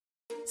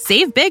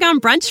Save big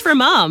on brunch for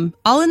mom,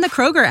 all in the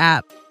Kroger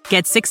app.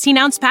 Get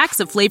 16-ounce packs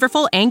of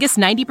flavorful Angus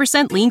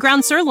 90% lean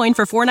ground sirloin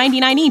for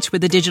 $4.99 each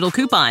with a digital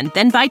coupon.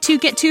 Then buy 2,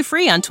 get 2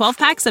 free on 12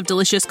 packs of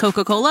delicious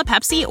Coca-Cola,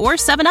 Pepsi, or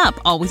 7-Up,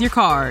 all with your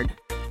card.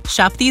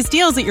 Shop these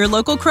deals at your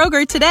local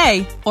Kroger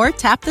today, or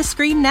tap the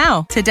screen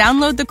now to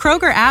download the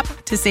Kroger app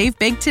to save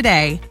big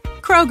today.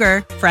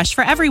 Kroger, fresh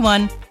for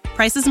everyone.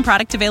 Prices and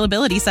product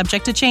availability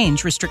subject to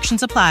change.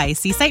 Restrictions apply.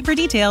 See site for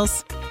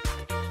details.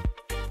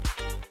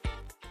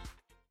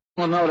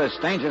 Well, notice,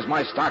 danger's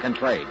my stock and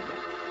trade.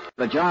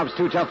 The job's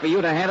too tough for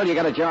you to handle, you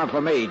got a job for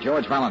me,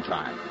 George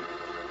Valentine.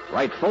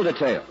 Write full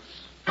details.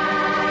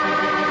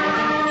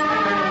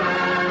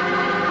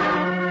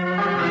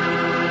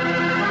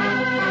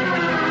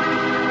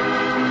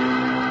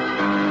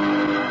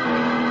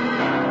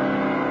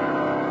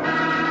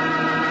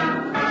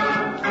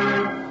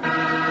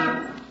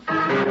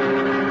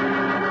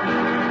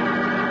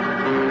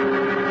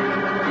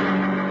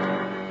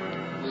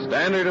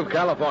 Standard of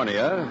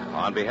California,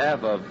 on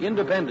behalf of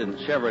independent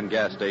Chevron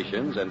gas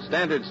stations and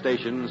Standard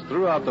stations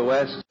throughout the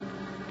West,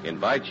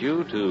 invites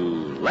you to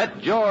Let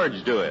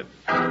George Do It.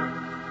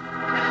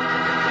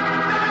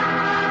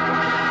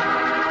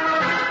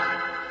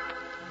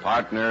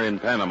 Partner in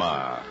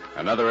Panama,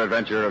 another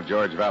adventure of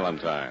George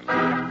Valentine.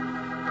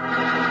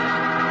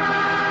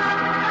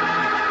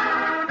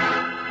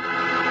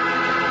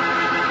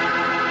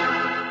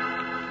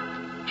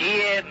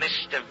 Dear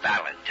Mr.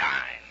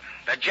 Valentine,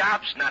 the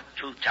job's not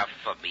too tough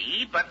for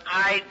me, but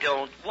I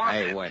don't want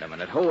it. Hey, wait a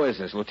minute. Who is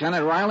this,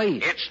 Lieutenant Riley?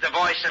 It's the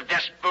voice of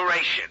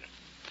desperation.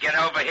 Get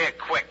over here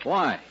quick.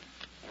 Why?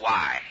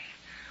 Why?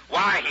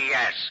 Why, he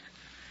asks.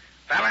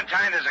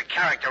 Valentine is a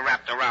character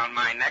wrapped around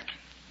my neck.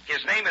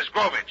 His name is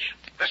Grovich,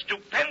 the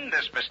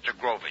stupendous Mr.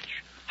 Grovich,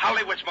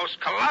 Hollywood's most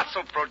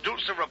colossal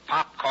producer of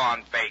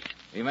popcorn bait.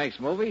 He makes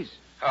movies?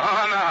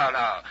 Oh,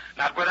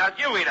 no. Not without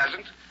you, he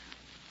doesn't.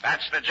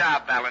 That's the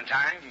job,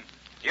 Valentine.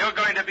 You're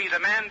going to be the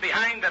man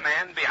behind an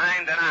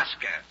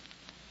Oscar.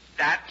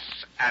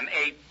 That's an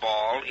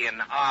 8-ball in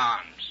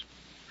arms.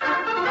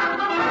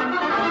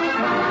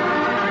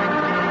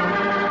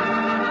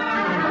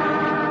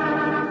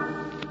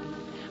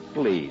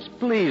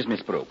 Please,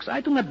 Miss Brooks, I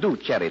do not do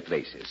cherry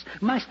traces.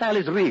 My style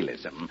is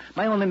realism.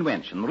 My own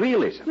invention,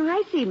 realism. Oh,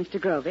 I see,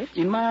 Mr. Grovich.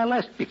 In my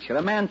last picture,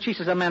 a man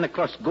chases a man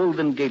across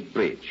Golden Gate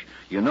Bridge.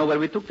 You know where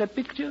we took that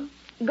picture?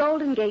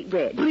 Golden Gate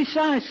Bridge.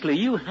 Precisely.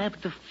 You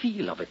have the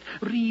feel of it.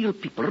 Real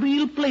people,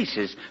 real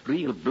places,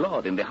 real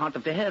blood in the heart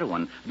of the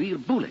heroine, real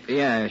bullets.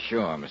 Yeah,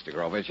 sure, Mr.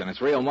 Grovich, and it's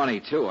real money,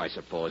 too, I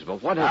suppose.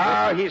 But what is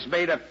Oh, he's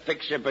made a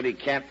picture, but he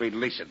can't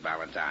release it,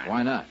 Valentine.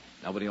 Why not?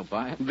 Nobody will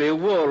buy it? The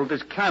world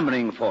is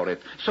clamoring for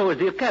it. So is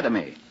the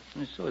Academy.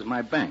 And so is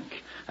my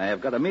bank. I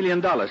have got $1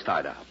 million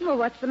tied up. Well,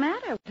 what's the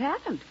matter? What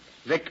happened?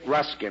 Vic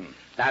Ruskin.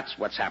 That's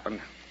what's happened.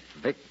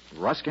 Vic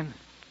Ruskin?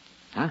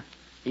 Huh?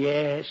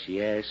 Yes,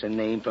 a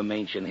name from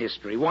ancient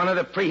history. One of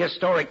the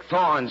prehistoric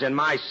thorns in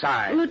my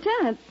side.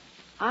 Lieutenant,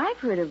 I've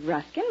heard of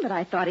Ruskin, but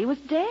I thought he was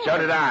dead. So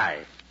did I.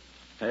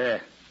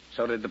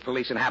 So did the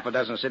police in half a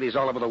dozen cities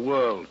all over the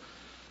world.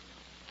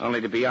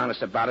 Only to be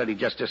honest about it, he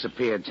just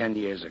disappeared 10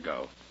 years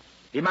ago.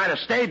 He might have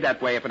stayed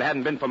that way if it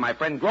hadn't been for my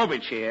friend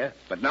Grovich here.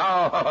 But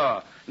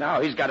no,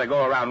 he's got to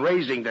go around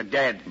raising the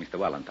dead. Mr.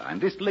 Valentine,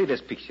 this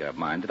latest picture of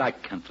mine that I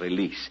can't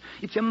release,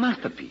 it's a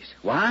masterpiece.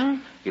 Why?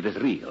 It is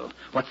real.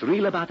 What's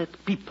real about it?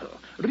 People.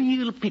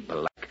 Real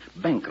people like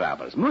bank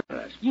robbers,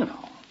 murderers, you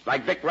know.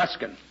 Like Vic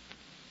Ruskin.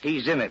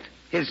 He's in it.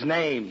 His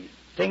name.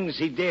 Things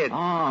he did.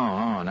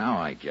 Oh, now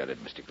I get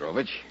it, Mr.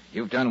 Grovich.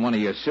 You've done one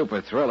of your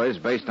super thrillers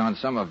based on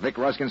some of Vic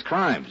Ruskin's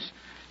crimes.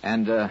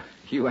 And,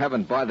 you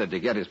haven't bothered to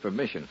get his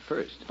permission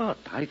first. But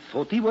I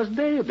thought he was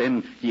dead,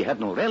 and he had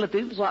no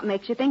relatives. What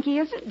makes you think he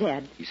isn't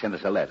dead? He sent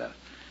us a letter.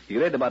 He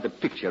read about the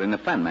picture in a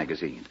fan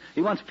magazine.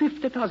 He wants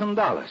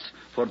 $50,000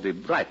 for the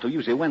right to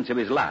use events of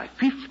his life.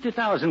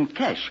 $50,000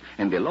 cash,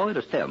 and the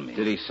lawyers tell me.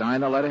 Did he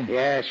sign the letter?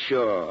 Yeah,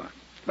 sure.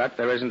 But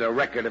there isn't a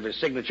record of his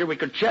signature we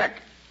could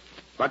check.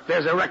 But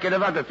there's a record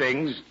of other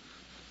things.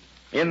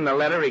 In the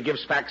letter, he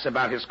gives facts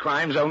about his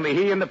crimes only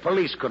he and the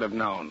police could have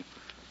known.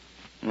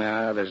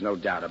 No, there's no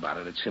doubt about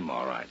it. It's him,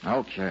 all right.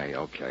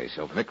 Okay.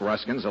 So Vic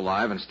Ruskin's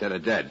alive instead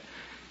of dead.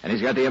 And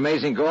he's got the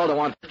amazing gall to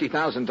want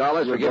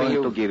 $50,000 for giving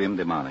you... to give him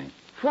the money.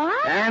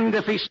 What? And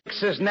if he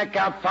sticks his neck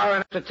out far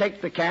enough to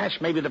take the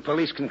cash, maybe the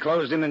police can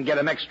close in and get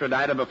him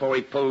extradited before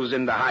he pulls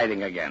into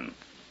hiding again.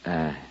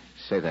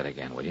 Say that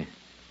again, will you?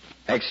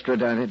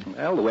 Extradited?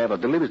 Well, whoever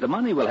delivers the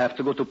money will have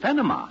to go to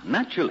Panama,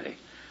 naturally.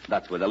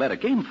 That's where the letter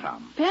came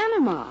from.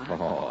 Panama.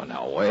 Oh,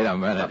 now, wait a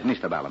minute. But,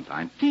 Mr.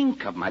 Valentine,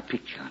 think of my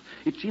picture.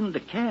 It's in the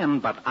can,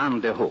 but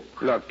on the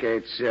hook. Look,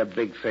 it's a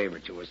big favor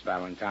to us,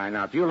 Valentine.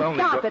 Now, if you'll only...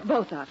 Stop it,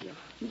 both of you.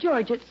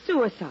 George, it's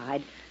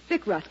suicide.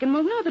 Vic Ruskin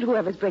will know that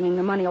whoever's bringing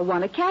the money will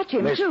want to catch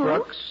him, Miss too.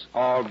 Brooks,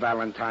 all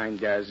Valentine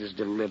does is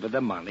deliver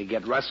the money,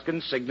 get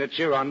Ruskin's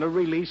signature on the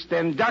release,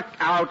 then duck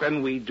out,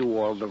 and we do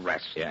all the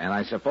rest. Yeah, and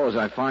I suppose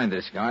I find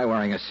this guy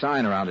wearing a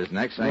sign around his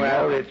neck saying...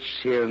 Well, it's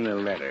here in the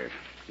letter.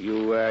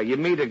 You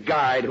meet a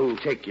guide who'll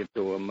take you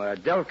to him,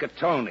 Del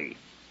Catone.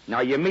 Now,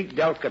 you meet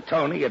Del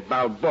Catoni at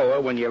Balboa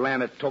when you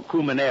land at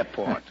Tocumen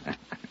Airport.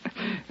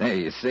 There,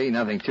 you see,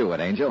 nothing to it,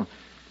 Angel.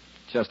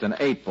 Just an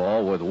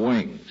 8-ball with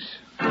wings.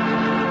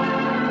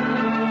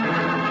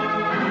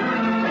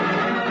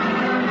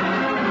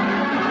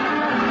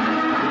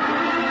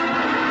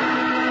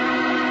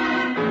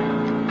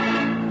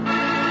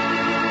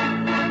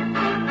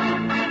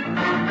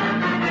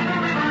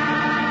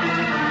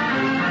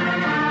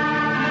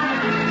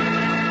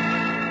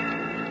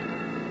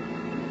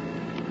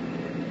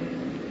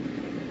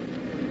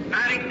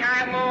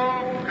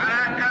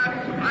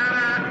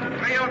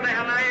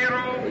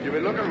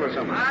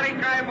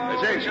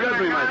 Excuse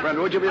me, my friend.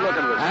 Would you be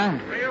looking for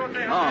something?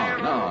 Huh?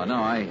 Oh, no.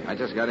 I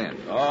just got in.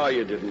 Oh,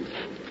 you didn't.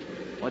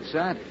 What's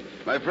that?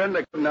 My friend,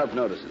 I couldn't help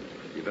noticing.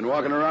 You've been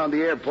walking around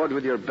the airport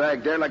with your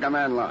bag there like a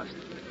man lost.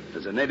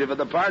 As a native of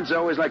the parts, I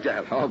always like to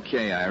help.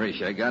 Okay,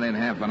 Irish. I got in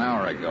half an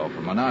hour ago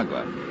from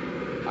Managua.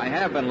 I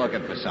have been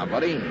looking for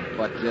somebody,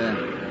 but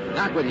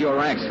not with your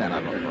accent,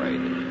 I'm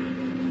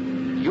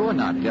afraid. You're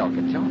not Del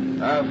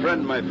Catoni. A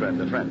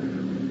friend.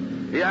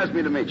 He asked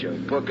me to meet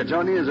you. Poor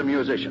Catoni is a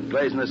musician,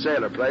 plays in a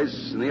sailor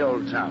place in the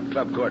old town,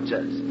 Club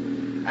Cortez.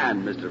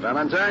 And, Mr.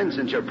 Valentine,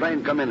 since your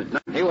plane come in at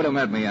night... He would have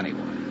met me anyway.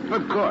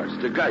 Of course,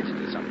 to guide you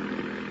to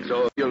something.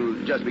 So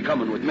you'll just be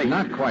coming with me.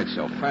 Not quite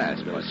so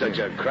fast, but... With such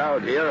a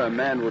crowd here, a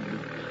man would...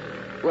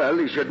 Well,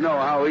 he should know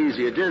how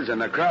easy it is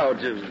in a crowd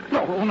to...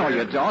 No,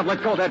 you don't.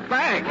 Let go of that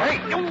bag. Hey!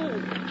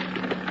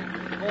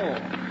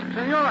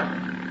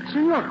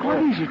 Senor,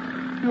 what is it?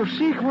 You're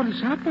sick. What has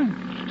happened?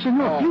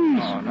 Senor,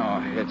 please.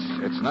 No.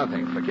 It's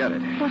nothing. Forget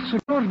it. But,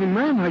 senor, the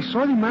man. I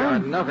saw the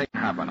man. Nothing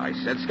happened, I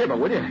said. Skip it,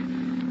 will you?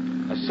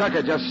 A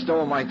sucker just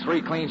stole my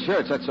 3 clean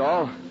shirts, that's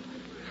all.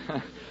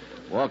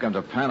 Welcome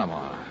to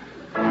Panama.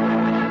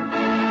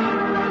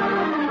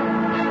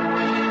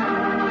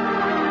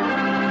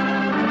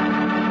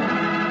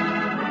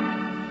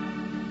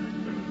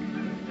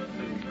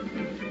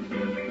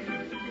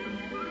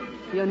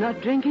 You're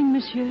not drinking,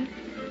 monsieur?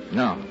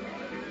 No.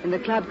 In the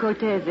Club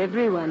Cortez,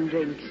 everyone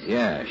drinks.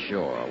 Yeah,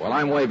 sure. Well,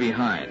 I'm way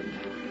behind.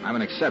 I'm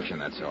an exception,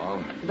 that's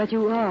all. But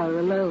you are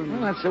alone.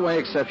 Well, that's the way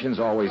exceptions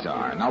always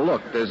are. Now,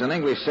 look, there's an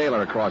English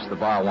sailor across the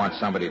bar who wants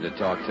somebody to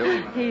talk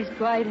to. He's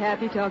quite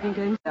happy talking to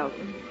himself.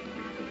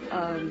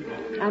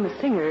 I'm a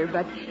singer,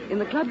 but in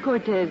the Club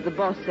Cortez, the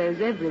boss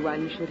says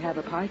everyone should have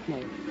a partner.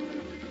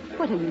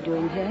 What are you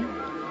doing here?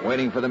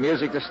 Waiting for the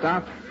music to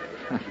stop?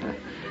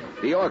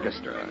 The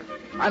orchestra.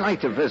 I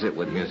like to visit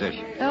with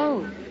musicians.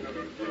 Oh.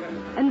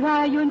 And why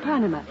are you in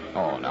Panama?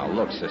 Oh, now,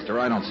 look, sister,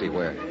 I don't see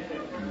where...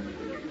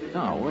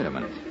 No, wait a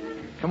minute.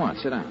 Come on,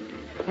 sit down.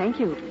 Thank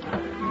you.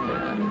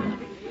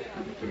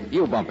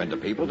 You bump into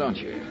people, don't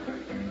you?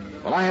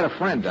 Well, I had a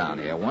friend down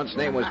here once.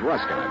 Name was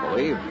Ruskin, I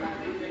believe.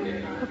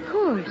 Of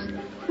course.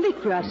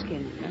 Vic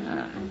Ruskin.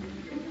 Yeah.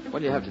 What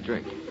do you have to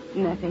drink?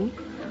 Nothing.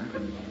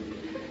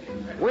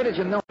 Where did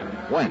you know him?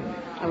 When?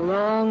 A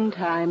long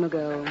time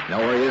ago. Know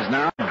where he is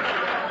now?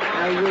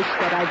 I wish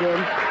that I did.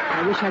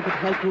 I wish I could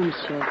help you,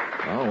 monsieur.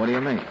 Oh, what do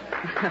you mean?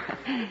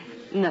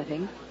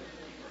 Nothing.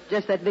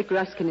 Just that Vic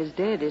Ruskin is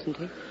dead, isn't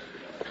he?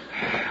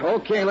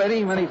 Okay,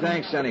 lady. Many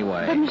thanks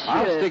anyway. But, monsieur...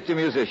 I'll stick to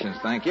musicians,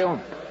 thank you.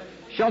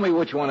 Show me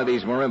which one of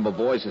these marimba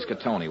boys is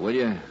Catoni, will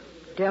you?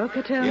 Del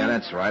Catoni? Yeah,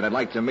 that's right. I'd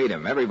like to meet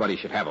him. Everybody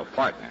should have a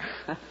partner.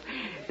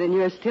 Then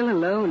you're still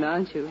alone,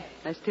 aren't you?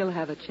 I still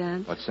have a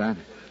chance. What's that?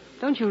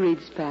 Don't you read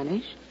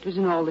Spanish? It was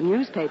in all the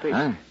newspapers.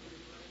 Huh?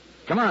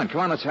 Come on,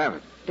 let's have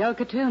it. Del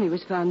Catoni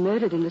was found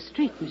murdered in the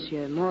street,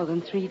 monsieur, more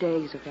than 3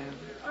 days ago.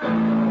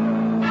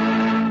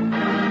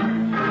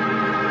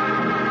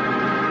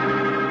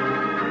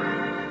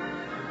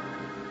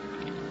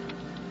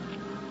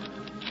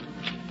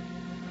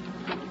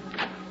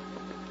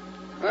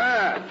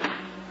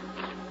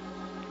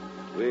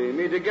 We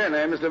meet again,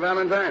 eh, Mr.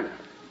 Valentine?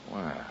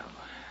 Well,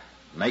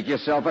 make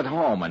yourself at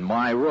home in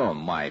my room,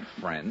 my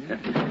friend.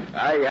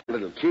 I had a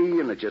little key,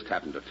 and it just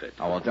happened to fit.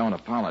 Oh, well, don't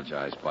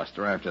apologize,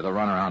 Buster. After the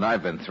runaround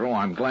I've been through,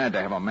 I'm glad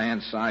to have a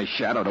man-sized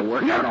shadow to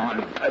work out on.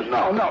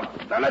 No.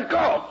 Now let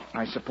go.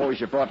 I suppose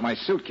you brought my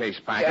suitcase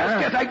back, Yes, huh?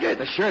 yes, I did.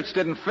 The shirts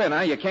didn't fit,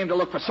 huh? You came to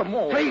look for some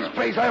more.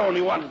 Please, I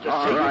only wanted to see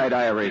All you. right,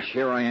 Irish.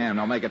 Here I am.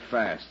 Now make it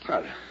fast.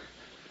 Well,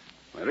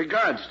 my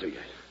regards to you.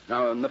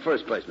 Now, in the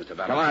first place, Mr.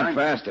 Valentine... Come on,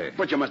 faster.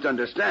 But you must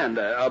understand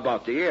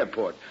about the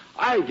airport.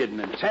 I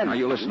didn't intend... Now,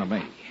 you listen to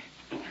me.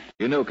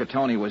 You knew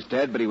Catoni was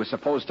dead, but he was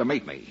supposed to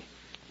meet me.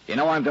 You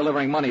know I'm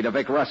delivering money to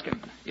Vic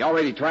Ruskin. He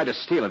already tried to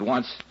steal it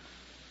once.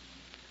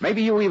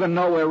 Maybe you even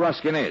know where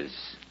Ruskin is.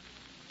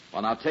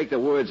 Well, now take the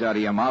words out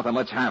of your mouth and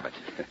let's have it.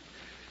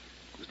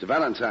 Mr.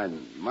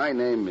 Valentine, my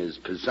name is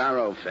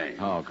Pizarro Fane.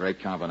 Oh, great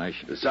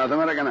combination. The South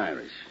American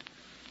Irish.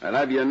 I'll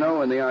have you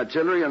know in the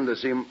artillery under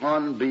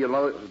Simon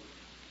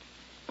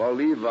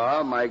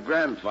Bolivar, my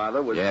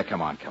grandfather was... Yeah,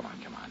 come on.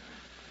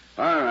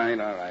 All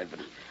right, but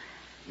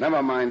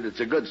never mind. It's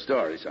a good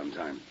story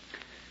sometime.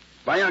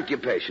 By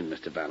occupation,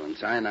 Mr.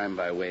 Valentine, I'm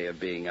by way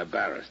of being a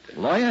barrister.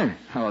 Lawyer?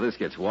 Oh, this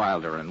gets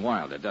wilder and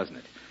wilder, doesn't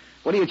it?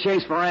 What do you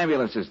chase for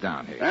ambulances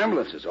down here?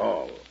 Ambulances?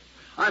 Oh,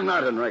 I'm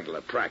not in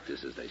regular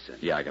practice, as they say.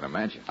 Yeah, I can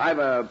imagine. I've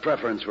a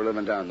preference for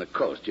living down the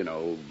coast,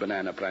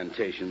 banana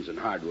plantations and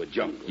hardwood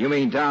jungle. You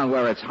mean down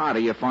where it's hotter,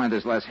 you find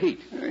there's less heat?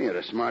 You're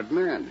a smart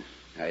man.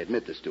 I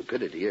admit the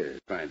stupidity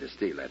of trying to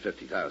steal that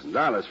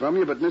 $50,000 from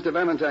you, but, Mr.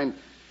 Valentine,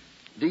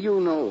 do you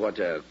know what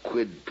a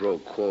quid pro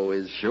quo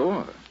is?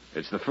 Sure.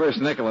 It's the first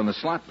nickel in the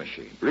slot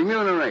machine.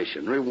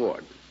 Remuneration,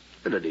 reward.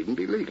 It'd even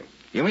be legal.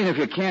 You mean if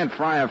you can't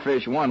fry a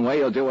fish one way,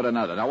 you'll do it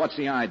another. Now, what's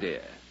the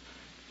idea?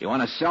 You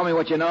want to sell me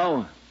what you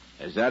know?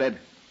 Is that it?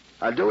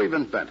 I'll do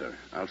even better.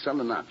 I'll sell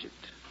an object.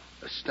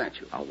 A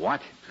statue. A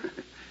what?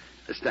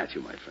 A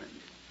statue, my friend.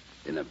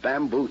 In a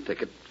bamboo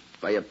thicket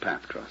by a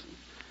path crossing.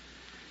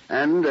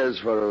 And as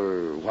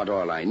for what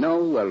all I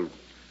know, well,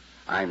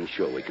 I'm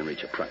sure we can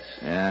reach a price.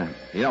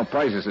 Yeah.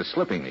 Prices are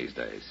slipping these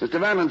days. Mr.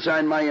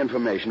 Valentine, my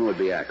information would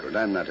be accurate.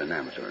 I'm not an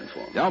amateur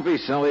informer. Don't be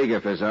so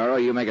eager, Pizarro.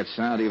 You make it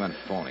sound even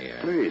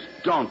phonier. Please,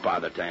 don't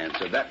bother to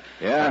answer that.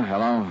 Yeah,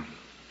 hello?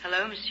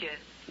 Hello, monsieur.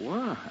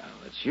 Well,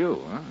 it's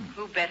you, huh?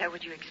 Who better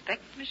would you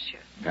expect, monsieur?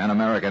 Pan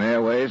American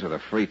Airways with a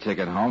free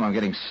ticket home. I'm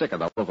getting sick of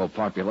the local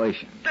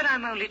population. But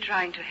I'm only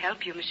trying to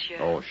help you, monsieur.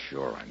 Oh,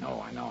 sure, I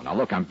know. Now,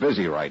 look, I'm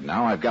busy right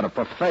now. I've got a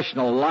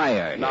professional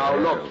liar here. Now,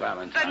 look,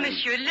 Valentine. But,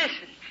 monsieur,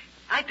 listen.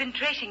 I've been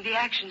tracing the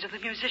actions of the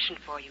musician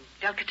for you,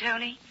 Del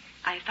Catone.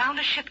 I found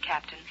a ship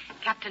captain,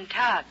 Captain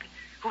Tug,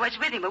 who was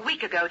with him a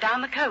week ago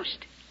down the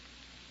coast.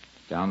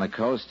 Down the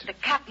coast? The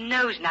captain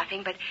knows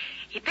nothing, but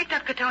he picked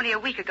up Catone a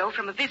week ago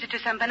from a visit to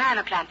some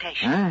banana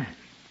plantation. Huh?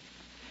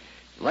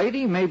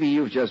 Lady, maybe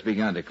you've just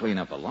begun to clean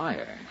up a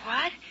liar.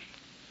 What?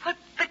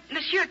 But,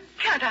 monsieur,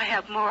 can't I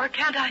help more?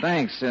 Can't I?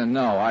 Thanks,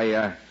 no.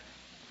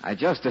 I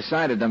just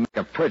decided to make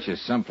a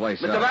purchase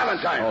someplace else. Mr.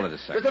 Valentine. Hold it a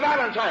second. Mr.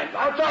 Valentine,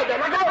 outside there.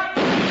 Look out!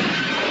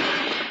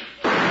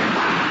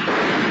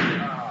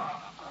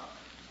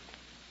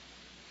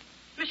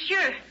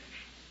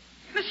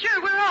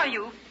 Monsieur, where are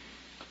you?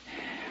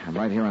 I'm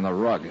right here on the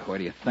rug. Where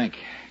do you think?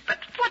 But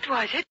what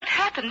was it? What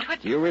happened?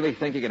 Do you really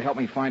think you could help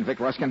me find Vic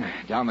Ruskin?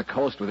 Down the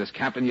coast with this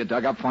captain you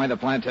dug up, find the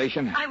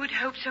plantation? I would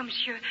hope so,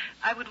 monsieur.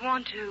 I would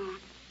want to,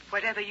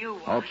 whatever you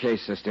want. Okay,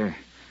 sister.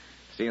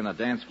 Seeing the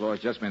dance floor's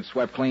just been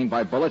swept clean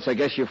by bullets, I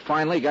guess you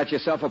finally got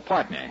yourself a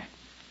partner.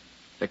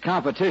 The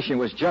competition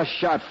was just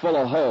shot full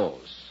of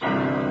holes.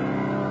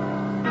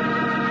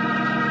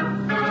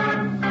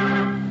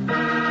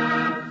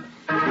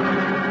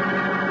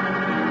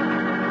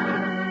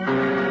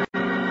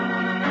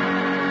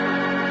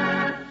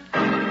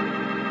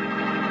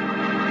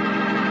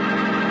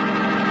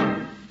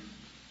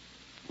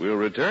 We'll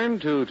return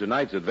to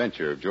tonight's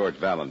adventure of George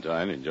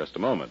Valentine in just a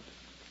moment.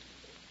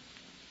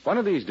 One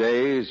of these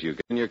days, you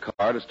get in your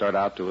car to start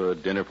out to a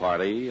dinner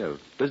party, a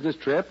business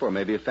trip, or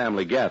maybe a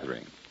family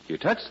gathering. You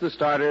touch the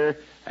starter,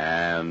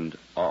 and,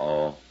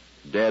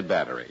 dead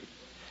battery.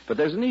 But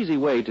there's an easy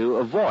way to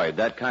avoid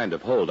that kind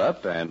of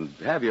holdup and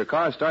have your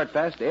car start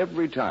fast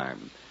every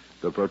time.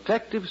 The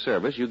protective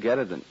service you get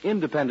at an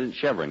independent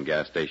Chevron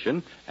gas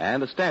station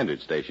and a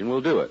standard station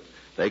will do it.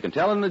 They can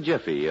tell in a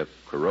jiffy if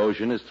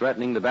corrosion is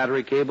threatening the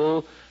battery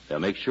cable. They'll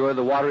make sure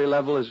the water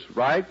level is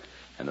right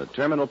and the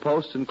terminal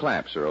posts and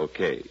clamps are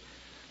okay.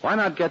 Why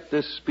not get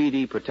this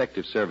speedy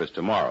protective service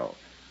tomorrow?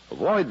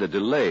 Avoid the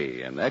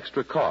delay and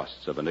extra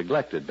costs of a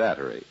neglected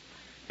battery.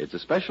 It's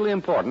especially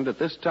important at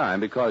this time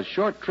because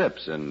short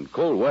trips and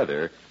cold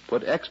weather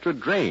put extra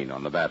drain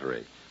on the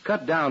battery,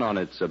 cut down on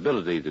its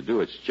ability to do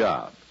its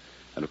job.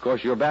 And, of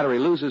course, your battery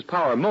loses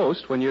power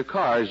most when your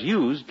car is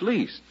used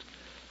least.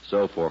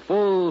 So for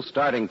full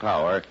starting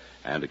power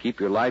and to keep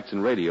your lights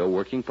and radio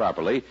working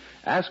properly,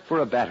 ask for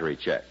a battery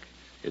check.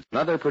 It's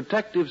another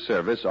protective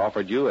service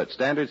offered you at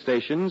standard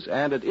stations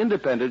and at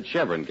independent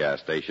Chevron gas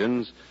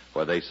stations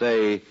where they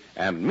say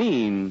and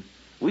mean,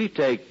 we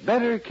take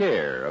better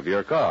care of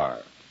your car.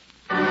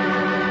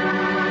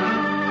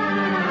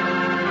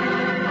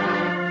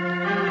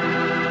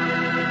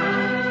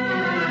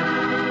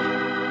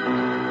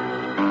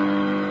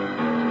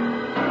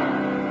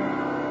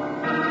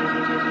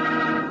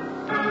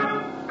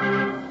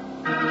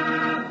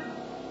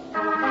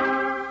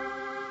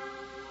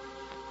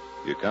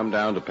 You come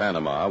down to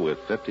Panama with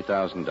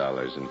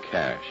 $50,000 in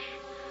cash.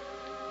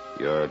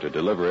 You're to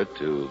deliver it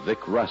to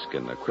Vic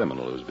Ruskin, a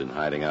criminal who's been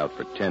hiding out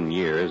for 10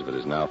 years but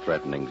is now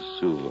threatening to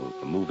sue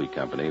a movie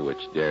company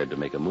which dared to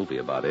make a movie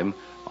about him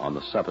on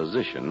the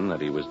supposition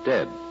that he was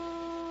dead.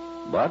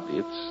 But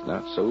it's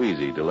not so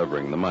easy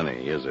delivering the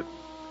money, is it?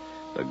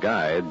 The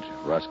guide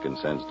Ruskin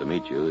sends to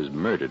meet you is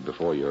murdered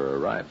before your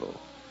arrival.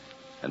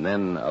 And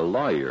then a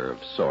lawyer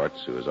of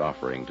sorts who is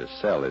offering to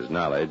sell his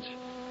knowledge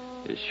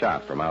is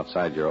shot from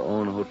outside your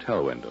own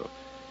hotel window.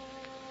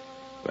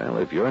 Well,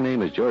 if your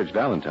name is George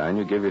Valentine,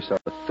 you give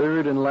yourself a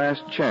third and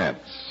last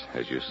chance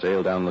as you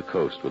sail down the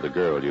coast with a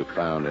girl you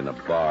found in a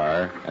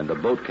bar and the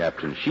boat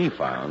captain she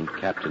found,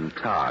 Captain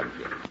Tog.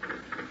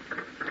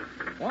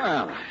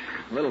 Well,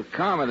 a little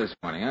calmer this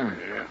morning, huh?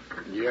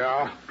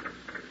 Yeah.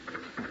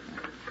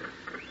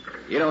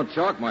 You don't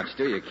talk much,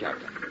 do you,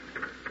 Captain?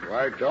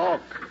 Why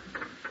talk?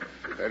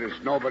 There is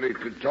nobody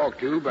to talk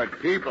to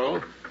but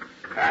people.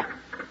 Ha.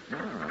 All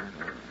right.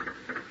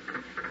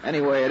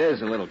 Anyway, it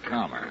is a little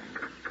calmer.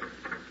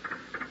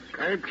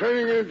 I'm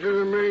turning into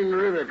the main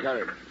river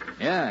current.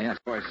 Yeah,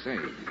 so I see.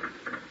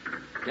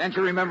 Can't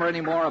you remember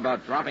any more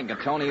about dropping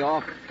Catoni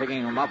off,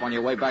 picking him up on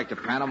your way back to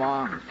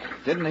Panama?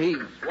 Didn't he?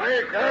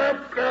 Wake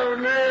up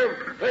down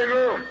there,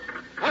 Pedro.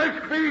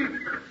 High speed.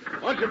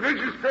 Watch the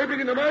bridges scraping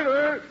in the mud,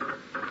 huh?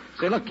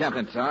 Say, look,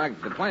 Captain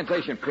Tog, the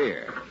plantation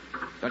pier.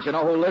 Don't you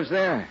know who lives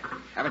there?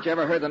 Haven't you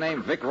ever heard the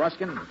name Vic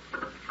Ruskin?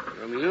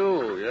 From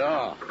you,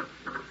 yeah.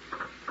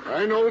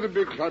 I know the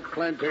big hut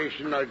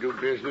plantation I do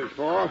business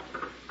for.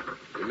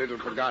 The little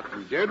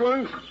forgotten dead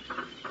ones.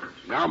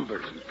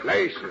 Numbers and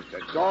places,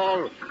 that's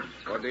all.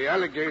 For the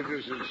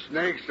alligators and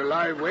snakes to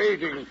lie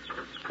waiting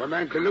for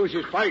man to lose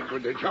his fight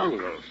with the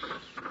jungles.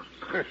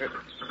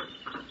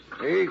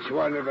 Each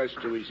one of us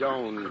to his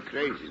own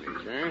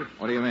craziness, eh?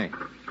 What do you mean?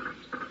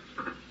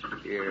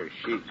 Here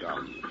she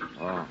comes.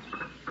 Oh.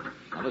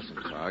 Now listen,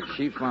 Tog,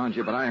 she found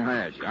you, but I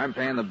hired you. I'm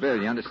paying the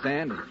bill, you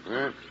understand?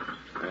 Huh?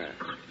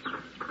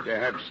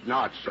 Perhaps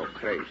not so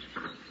crazy.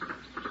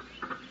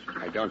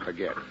 I don't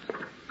forget.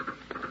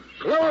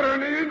 Slower on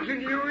the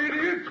engine, you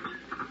idiot!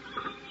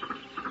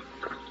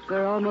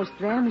 We're almost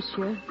there,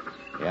 monsieur.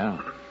 Yeah.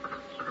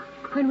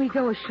 When we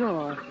go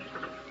ashore,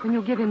 when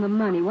you give him the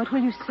money, what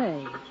will you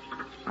say?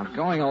 I'm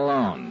going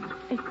alone.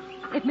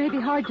 It may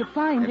be hard to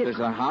find If it. there's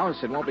a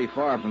house, it won't be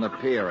far from the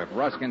pier. If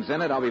Ruskin's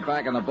in it, I'll be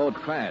back on the boat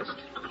fast.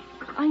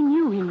 I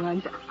knew him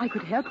once. I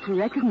could help to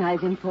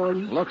recognize him for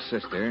you. Look,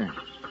 sister,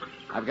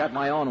 I've got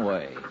my own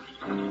way.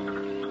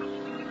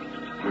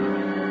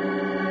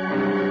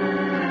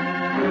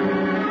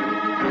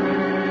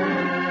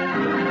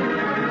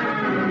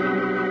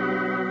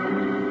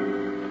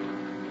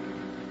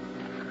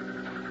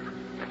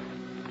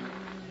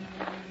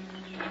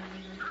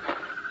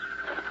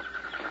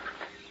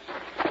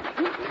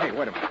 Hey,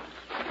 wait a minute.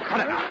 Cut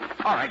it out.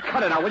 All right,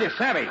 cut it out, will you,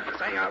 Sammy?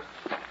 Say out.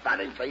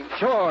 Valentine.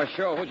 Sure.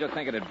 Who'd you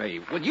think it'd be?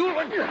 Would you...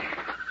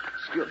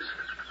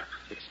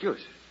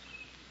 Excuse.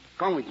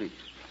 Come with me.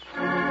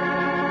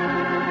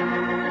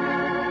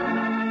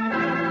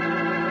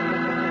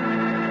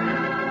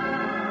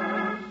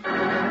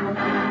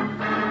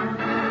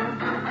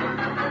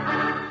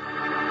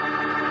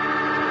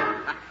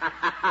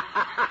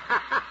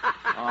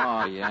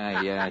 Oh,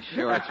 yeah,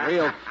 sure. It's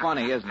real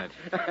funny, isn't it?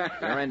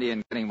 Your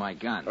Indian getting my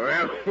gun.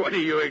 Well, what do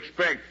you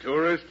expect,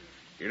 tourist?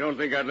 You don't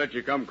think I'd let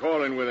you come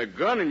calling with a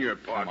gun in your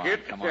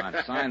pocket? Come on.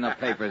 Sign the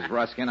papers,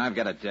 Ruskin. I've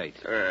got a date.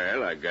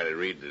 Well, I got to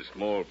read the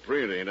small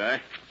print, ain't I?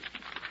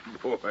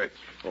 Boy,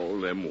 all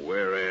them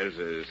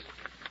whereases.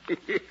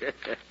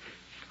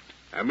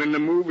 I'm in the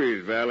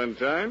movies,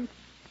 Valentine.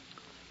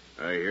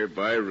 I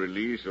hereby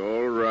release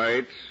all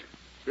rights.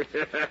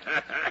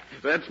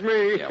 That's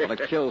me. Yeah, well,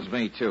 it kills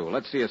me, too.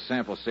 Let's see a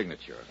sample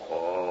signature.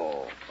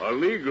 Oh, a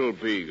legal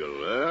beagle,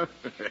 huh?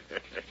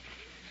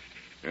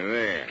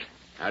 There.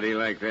 How do you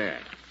like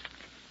that?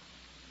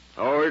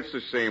 Oh, it's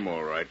the same,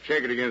 all right.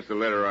 Check it against the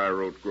letter I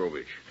wrote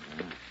Grovich.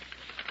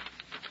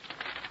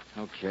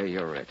 Okay,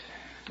 you're it.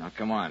 Now,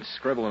 come on.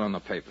 Scribble it on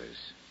the papers.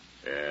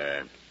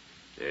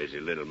 There's a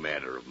little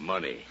matter of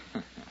money.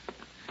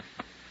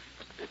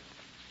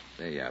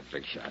 There you are,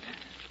 big shot.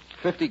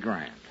 50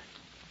 grand.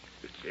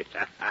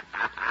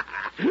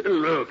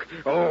 Look.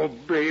 Oh,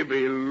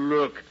 baby,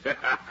 look.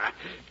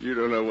 You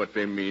don't know what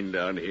they mean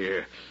down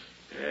here.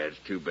 It's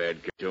too bad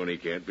Tony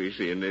can't be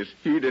seeing this.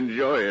 He'd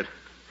enjoy it.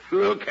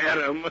 Look at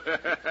him.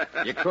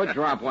 You could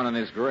drop one on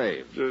his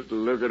grave. Just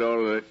look at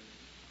all the...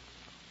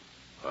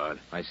 What?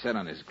 I said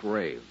on his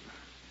grave.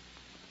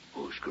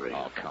 Whose grave?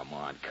 Oh, come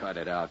on. Cut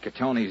it out.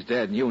 Catoni's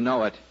dead, and you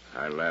know it.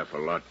 I laugh a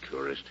lot,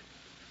 tourist.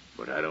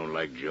 But I don't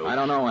like jokes. I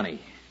don't know any.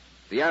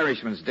 The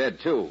Irishman's dead,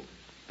 too.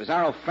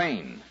 Bizarro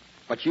Fane.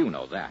 But you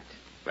know that.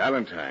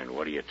 Valentine,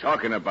 what are you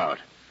talking about?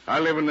 I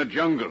live in the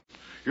jungle.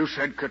 You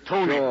said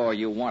Catoni. Sure,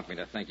 you want me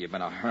to think you've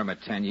been a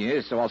hermit 10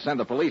 years, so I'll send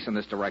the police in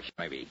this direction,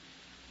 maybe.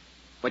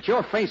 But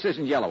your face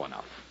isn't yellow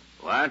enough.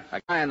 What?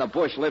 A guy in the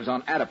bush lives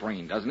on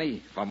Ataprine, doesn't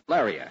he? For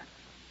malaria.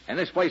 And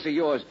this place of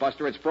yours,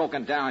 Buster, it's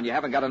broken down. You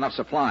haven't got enough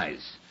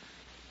supplies.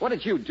 What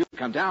did you do?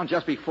 Come down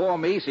just before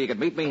me so you could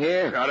meet me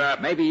here? Shut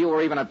up. Maybe you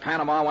were even at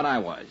Panama when I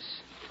was.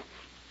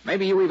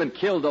 Maybe you even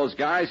killed those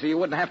guys so you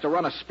wouldn't have to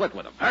run a split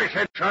with them. I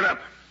said shut up.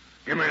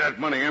 Give me that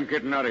money. I'm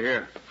getting out of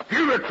here.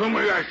 Give it to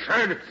me, I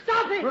said.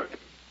 Stop it!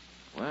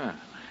 Well,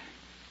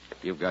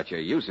 you've got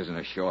your uses in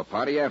a shore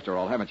party after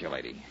all, haven't you,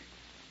 lady?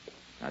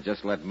 Now,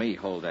 just let me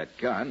hold that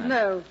gun.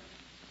 No.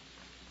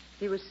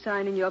 He was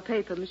signing your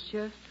paper,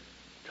 monsieur.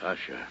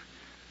 Tasha.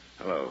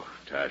 Hello,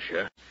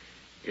 Tasha.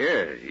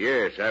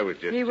 Yes, I was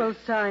just... He will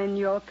sign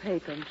your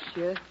paper,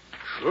 monsieur.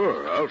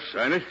 Sure, I'll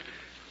sign it.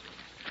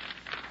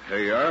 There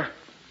you are.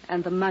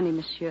 And the money,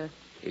 monsieur.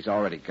 He's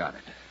already got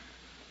it.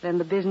 Then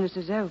the business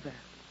is over.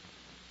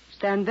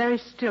 Stand very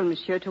still,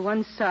 monsieur, to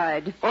one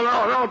side. Oh,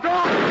 no,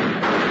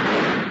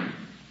 don't!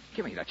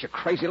 Give me that, you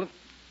crazy little...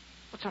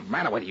 What's the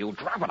matter with you?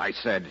 Drop it, I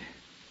said.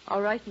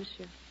 All right,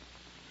 monsieur.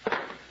 Yeah,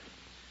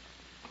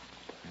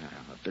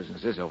 the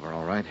business is over,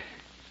 all right.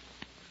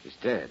 He's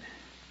dead.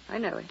 I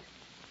know it.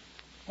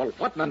 Well,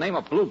 what in the name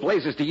of blue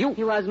blazes do you...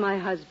 He was my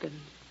husband.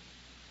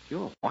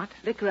 You're what?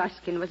 Vic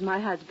Ruskin was my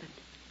husband.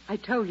 I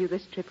told you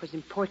this trip was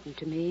important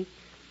to me.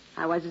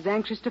 I was as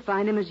anxious to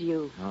find him as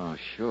you. Oh,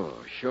 sure.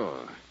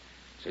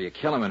 So you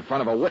kill him in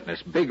front of a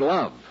witness. Big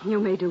love.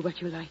 You may do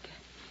what you like.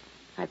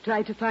 I've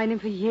tried to find him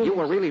for years. You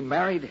were really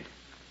married?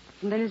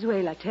 In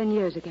Venezuela 10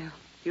 years ago.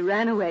 You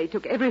ran away,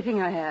 took everything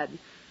I had.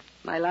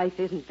 My life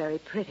isn't very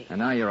pretty. And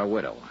now you're a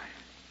widow.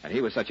 And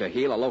he was such a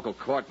heel, a local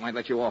court might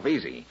let you off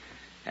easy.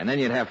 And then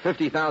you'd have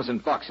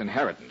 $50,000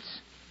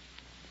 inheritance.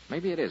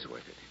 Maybe it is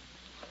worth it.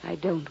 I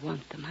don't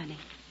want the money.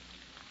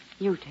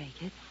 You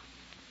take it.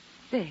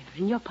 There,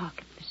 in your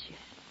pocket, monsieur.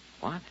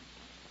 What?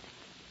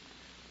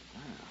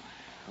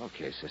 Well,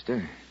 okay,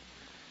 sister.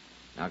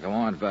 Now go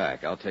on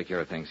back. I'll take care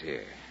of things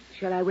here.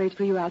 Shall I wait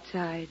for you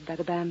outside by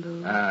the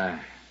bamboo? No.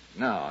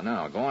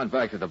 Go on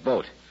back to the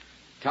boat.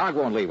 Tog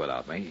won't leave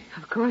without me.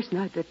 Of course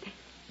not, but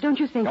don't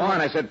you think... Go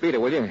on, I said beat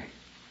it, will you?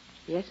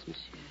 Yes,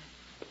 monsieur.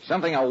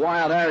 Something a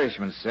wild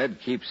Irishman said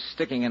keeps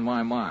sticking in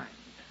my mind.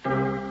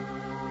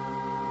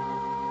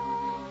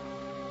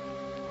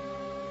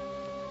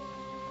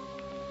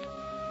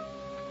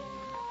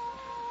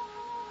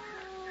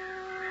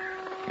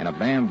 In a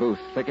bamboo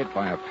thicket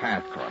by a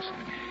path crossing.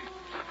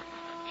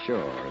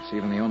 Sure, it's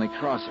even the only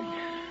crossing.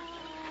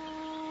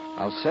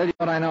 I'll tell you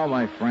what I know,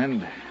 my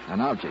friend.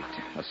 An object,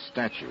 a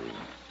statue.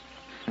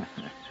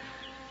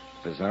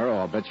 Pizarro,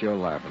 I'll bet you're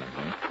laughing at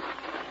me.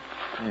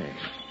 Hey,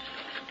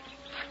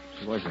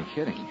 he wasn't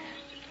kidding.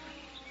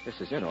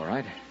 This is it, all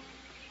right.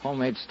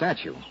 Homemade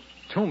statue.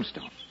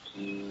 Tombstone.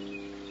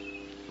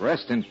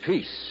 Rest in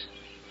peace.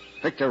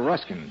 Victor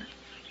Ruskin.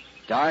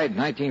 Died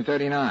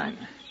 1939.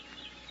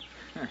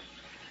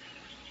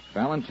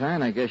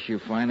 Valentine, I guess you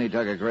finally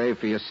dug a grave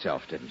for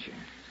yourself, didn't you?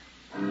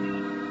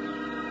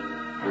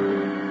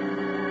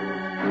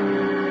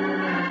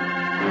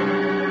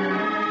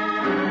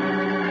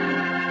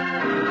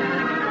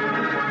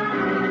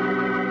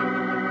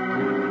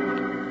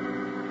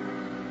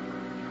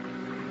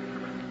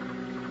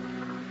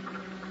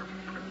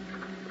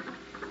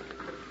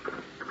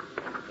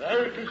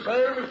 Sorry to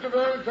say, Mr.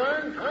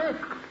 Valentine, huh?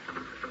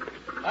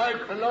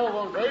 I'd below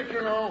won't wait,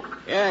 you know.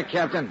 Yeah,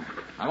 Captain.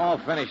 I'm all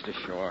finished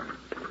ashore.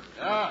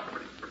 Yeah.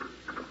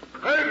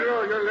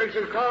 Pedro, your legs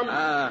have come.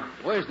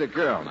 Where's the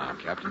girl now,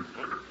 Captain?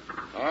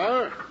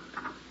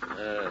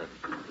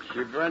 She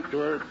went to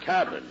her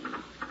cabin.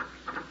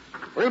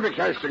 We'll be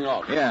casting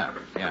off. Yeah.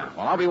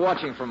 Well, I'll be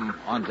watching from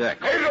on deck.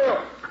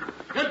 Pedro,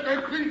 get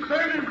that clean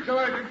sailing so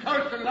I can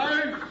toss the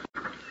line.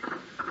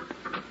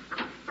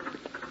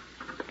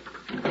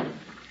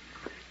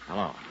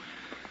 Hello.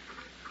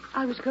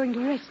 I was going to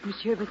rest,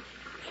 monsieur,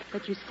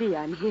 but you see,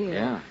 I'm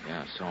here.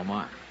 Yeah, so am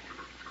I.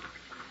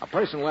 A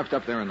person left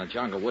up there in the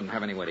jungle wouldn't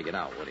have any way to get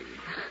out, would he?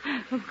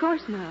 Of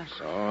course not.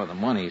 So the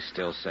money's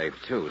still safe,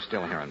 too,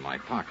 still here in my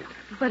pocket.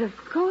 But of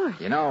course.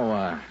 You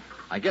know,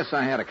 I guess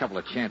I had a couple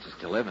of chances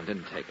to live and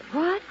didn't take them.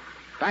 What?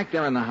 Back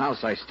there in the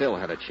house, I still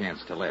had a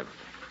chance to live.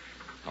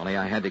 Only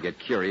I had to get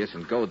curious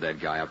and goad that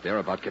guy up there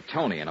about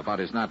Catoni and about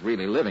his not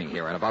really living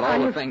here and about all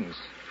the things.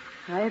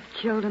 I have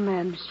killed a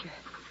man, monsieur.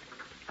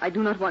 I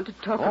do not want to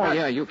talk about... Oh,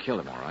 yeah, you killed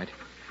him, all right.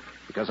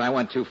 Because I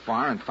went too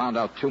far and found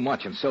out too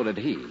much, and so did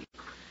he.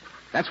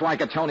 That's why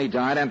Catoni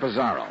died and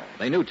Pizarro.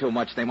 They knew too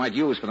much they might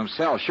use for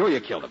themselves. Sure,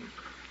 you killed him.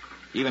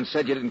 You even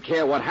said you didn't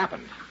care what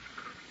happened.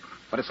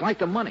 But it's like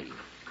the money.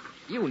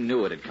 You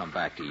knew it had come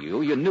back to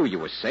you. You knew you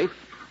were safe.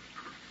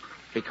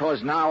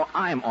 Because now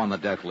I'm on the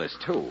death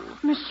list, too.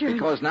 Monsieur,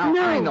 because now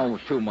no. I know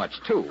too much,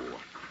 too.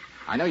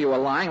 I know you were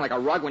lying like a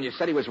rug when you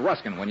said he was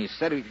Ruskin, when you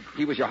said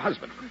he was your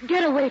husband.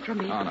 Get away from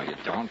me. Oh, no, you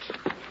don't.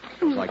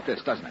 It was like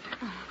this, doesn't it?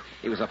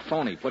 He was a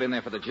phony put in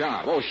there for the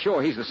job. Oh,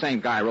 sure, he's the same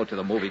guy I wrote to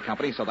the movie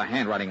company, so the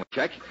handwriting would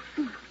check.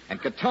 And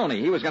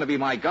Catoni, he was going to be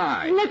my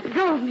guy. Let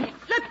go of me.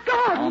 Let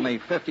go of me. Only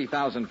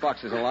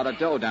 $50,000 is a lot of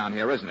dough down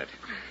here, isn't it?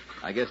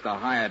 I guess the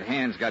hired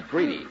hands got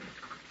greedy.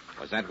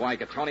 Was that why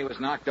Catoni was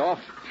knocked off?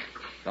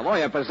 The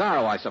lawyer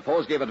Pizarro, I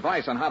suppose, gave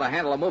advice on how to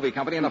handle a movie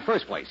company in the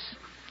first place.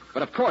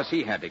 But of course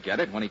he had to get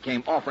it when he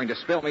came offering to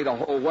spill me the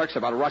whole works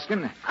about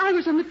Ruskin. I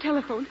was on the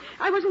telephone.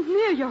 I wasn't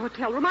near your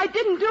hotel room. I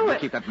didn't do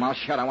it. Keep that mouth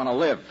shut. I want to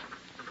live.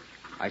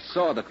 I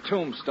saw the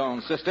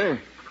tombstone, sister.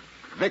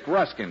 Vic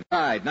Ruskin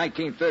died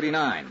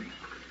 1939.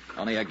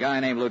 Only a guy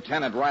named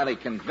Lieutenant Riley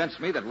convinced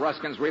me that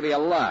Ruskin's really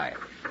alive.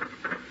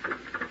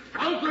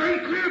 Answer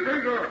ain't clear,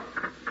 Pedro.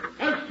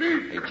 I'll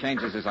speak. He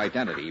changes his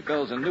identity. He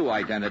builds a new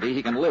identity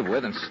he can live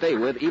with and stay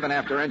with even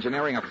after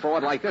engineering a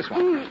fraud like this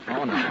one.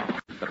 Oh, no.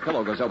 The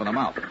pillow goes over the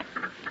mouth.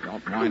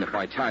 Don't mind if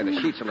I tie the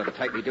sheets a little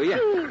tightly, do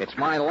you? It's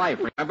my life,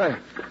 remember?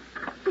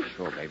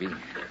 Sure, baby.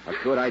 A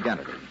good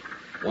identity.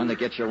 One that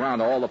gets you around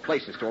to all the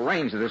places to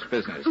arrange this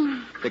business.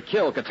 To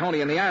kill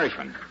Catoni and the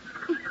Irishman.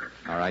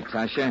 All right,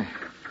 Tasha.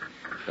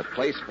 The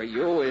place for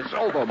you is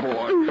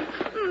overboard.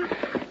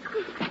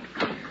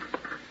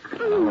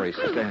 Don't worry,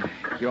 sister.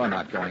 You're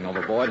not going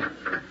overboard.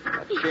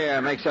 A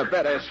chair makes a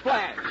better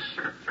splash.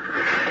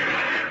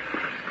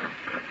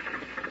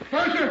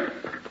 Tasha!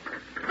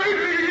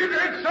 Baby,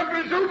 that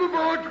something's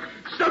overboard.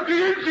 Stop the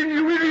engine,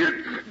 you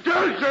idiot.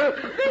 Tasha!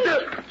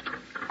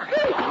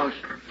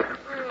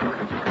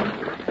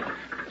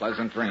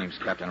 Pleasant dreams,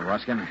 Captain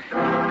Ruskin.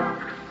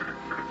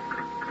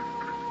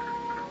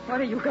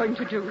 What are you going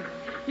to do?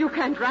 You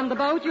can't run the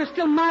boat. You're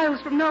still miles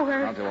from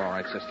nowhere. I'll do all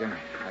right, sister.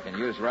 I can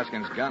use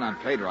Ruskin's gun on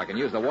Pedro. I can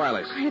use the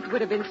wireless. It would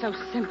have been so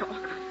simple.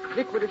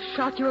 Vic would have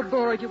shot you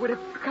aboard. You would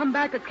have come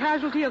back a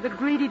casualty of the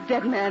greedy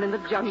dead man in the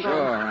jungle.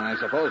 Sure, and I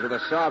suppose with a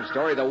sob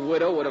story, the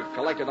widow would have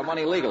collected the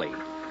money legally.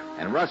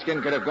 And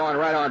Ruskin could have gone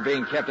right on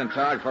being Captain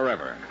Todd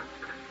forever.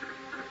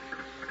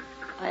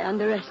 I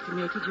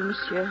underestimated you,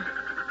 monsieur.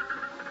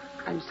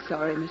 I'm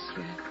sorry,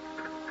 monsieur.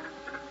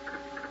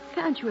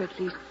 Can't you at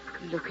least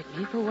look at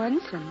me for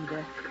once? And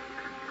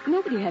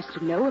nobody has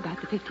to know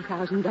about the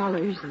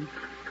 $50,000,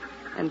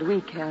 and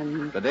we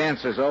can... The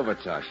dance is over,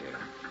 Tasha.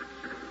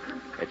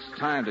 It's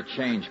time to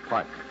change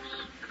partners.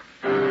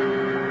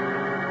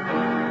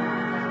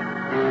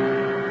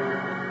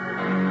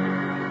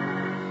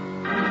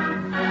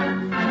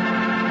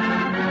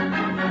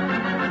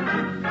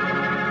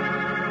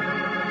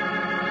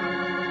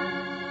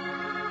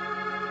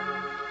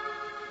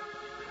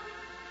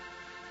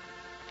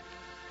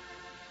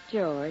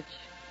 George,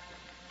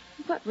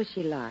 what was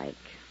she like?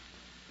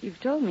 You've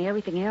told me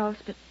everything else,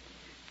 but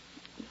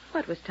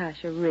what was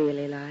Tasha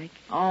really like?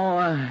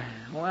 Oh,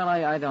 well,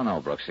 I don't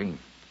know, Brooksy.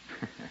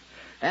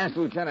 Ask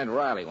Lieutenant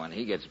Riley when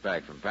he gets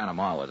back from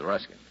Panama with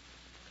Ruskin.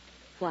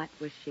 What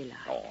was she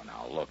like? Oh,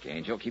 now, look,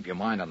 Angel, keep your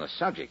mind on the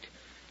subject.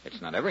 It's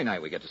not every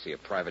night we get to see a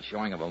private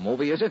showing of a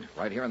movie, is it?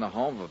 Right here in the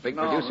home of a big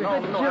producer? No,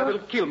 I will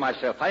kill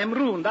myself. I am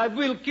ruined. I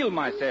will kill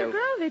myself. Mr.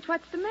 Grovich,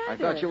 what's the matter? I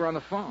thought you were on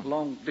the phone.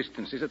 Long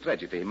distance is a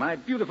tragedy. My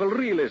beautiful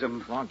realism.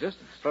 Long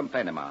distance? From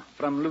Panama,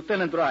 from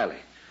Lieutenant Riley.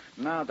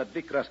 Now that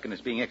Dick Ruskin is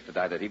being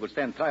extradited, he will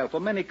stand trial for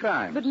many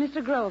crimes. But,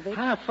 Mr. Grovich...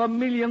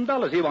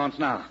 $500,000 he wants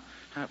now.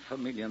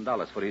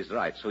 $500,000 for his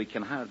rights so he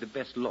can hire the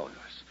best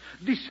lawyers.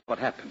 This is what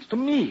happens to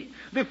me,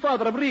 the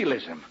father of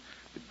realism.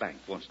 The bank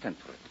won't stand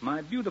for it.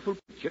 My beautiful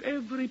picture,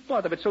 every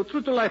part of it so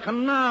true to life,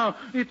 and now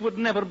it would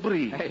never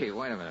breathe. Hey,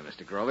 wait a minute,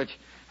 Mr. Grovich.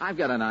 I've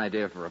got an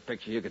idea for a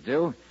picture you could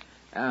do.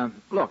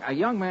 Look, a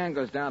young man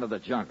goes down to the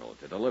jungle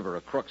to deliver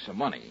a crook some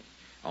money.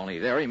 Only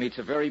there he meets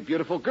a very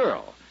beautiful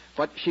girl.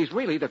 But she's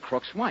really the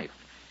crook's wife.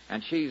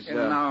 And she's...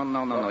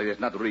 No. It is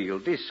not real.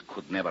 This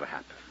could never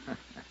happen.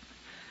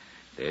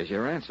 There's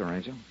your answer,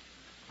 Angel.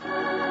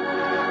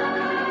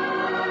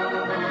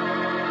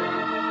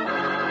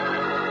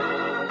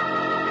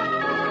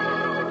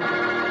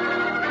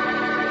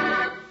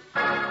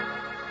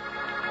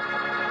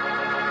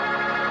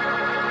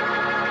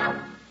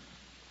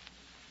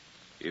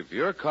 If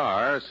your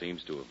car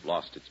seems to have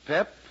lost its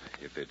pep,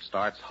 if it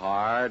starts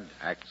hard,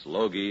 acts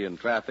logy in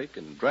traffic,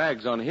 and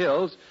drags on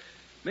hills,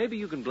 maybe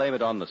you can blame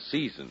it on the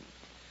season.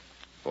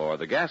 For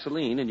the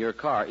gasoline in your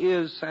car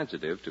is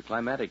sensitive to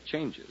climatic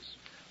changes.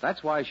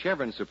 That's why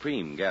Chevron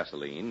Supreme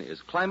gasoline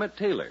is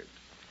climate-tailored.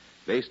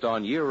 Based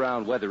on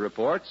year-round weather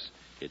reports,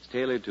 it's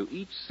tailored to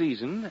each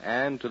season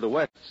and to the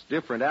West's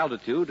different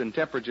altitude and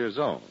temperature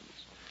zones.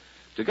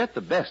 To get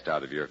the best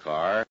out of your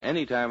car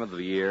any time of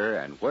the year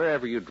and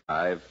wherever you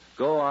drive,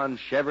 go on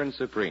Chevron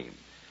Supreme.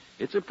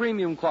 It's a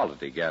premium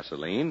quality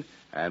gasoline,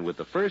 and with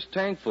the first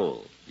tank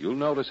full, you'll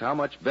notice how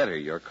much better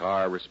your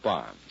car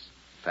responds.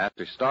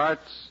 Faster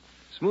starts,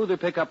 smoother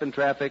pickup in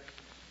traffic,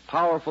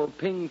 powerful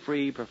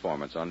ping-free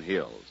performance on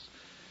hills.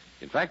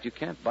 In fact, you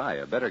can't buy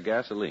a better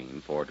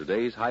gasoline for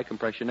today's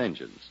high-compression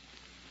engines.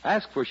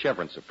 Ask for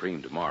Chevron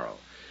Supreme tomorrow.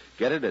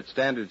 Get it at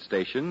standard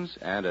stations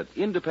and at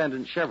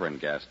independent Chevron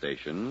gas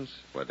stations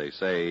where they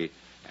say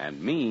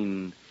and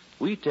mean,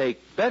 we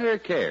take better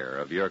care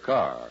of your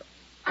car.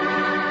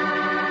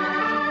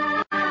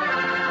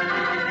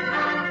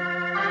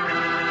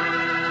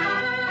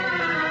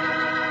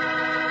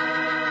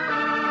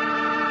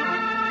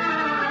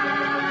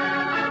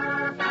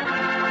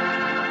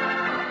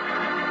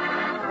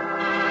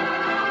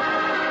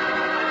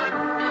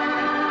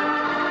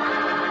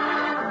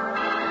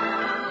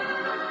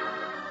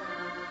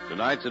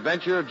 Tonight's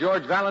adventure of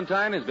George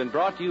Valentine has been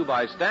brought to you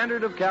by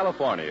Standard of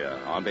California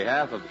on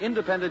behalf of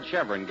independent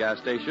Chevron gas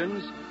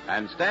stations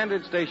and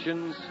standard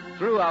stations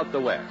throughout the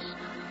West.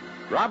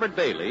 Robert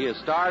Bailey is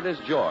starred as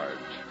George.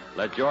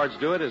 Let George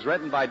Do It is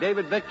written by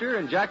David Victor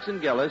and Jackson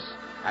Gillis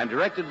and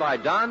directed by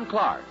Don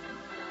Clark.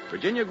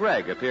 Virginia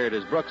Gregg appeared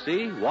as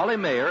Brooksy, Wally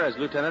Mayer as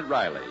Lieutenant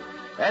Riley.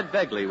 Ed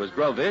Begley was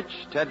Grovich,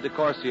 Ted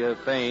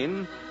DeCorsia,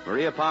 Fane,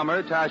 Maria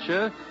Palmer,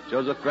 Tasha,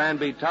 Joseph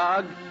Granby,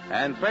 Togg,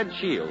 and Fred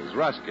Shields,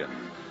 Ruskin.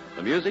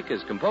 The music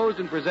is composed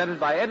and presented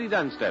by Eddie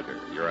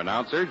Dunstetter, your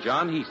announcer,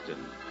 John Heaston.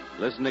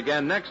 Listen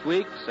again next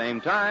week, same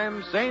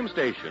time, same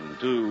station,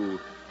 to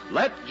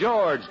Let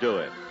George Do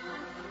It.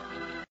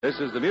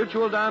 This is the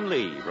Mutual Don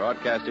Lee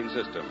Broadcasting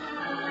System.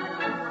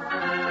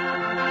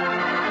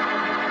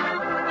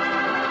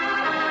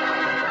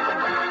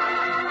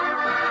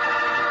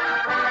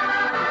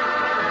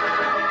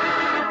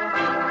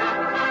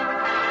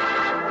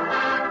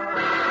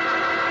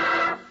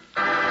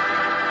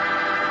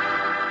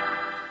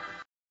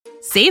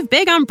 Save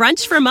big on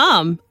brunch for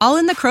mom, all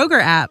in the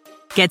Kroger app.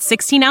 Get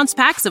 16-ounce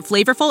packs of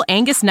flavorful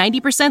Angus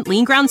 90%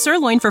 lean ground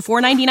sirloin for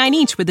 $4.99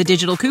 each with a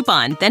digital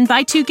coupon. Then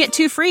buy 2, get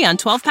 2 free on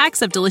 12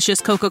 packs of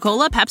delicious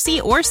Coca-Cola,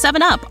 Pepsi, or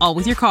 7-Up, all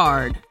with your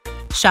card.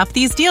 Shop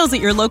these deals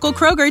at your local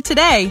Kroger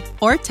today,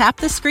 or tap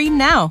the screen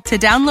now to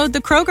download the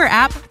Kroger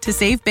app to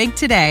save big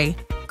today.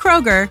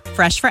 Kroger,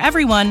 fresh for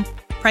everyone.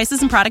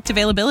 Prices and product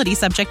availability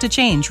subject to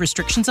change.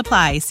 Restrictions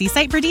apply. See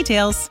site for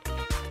details.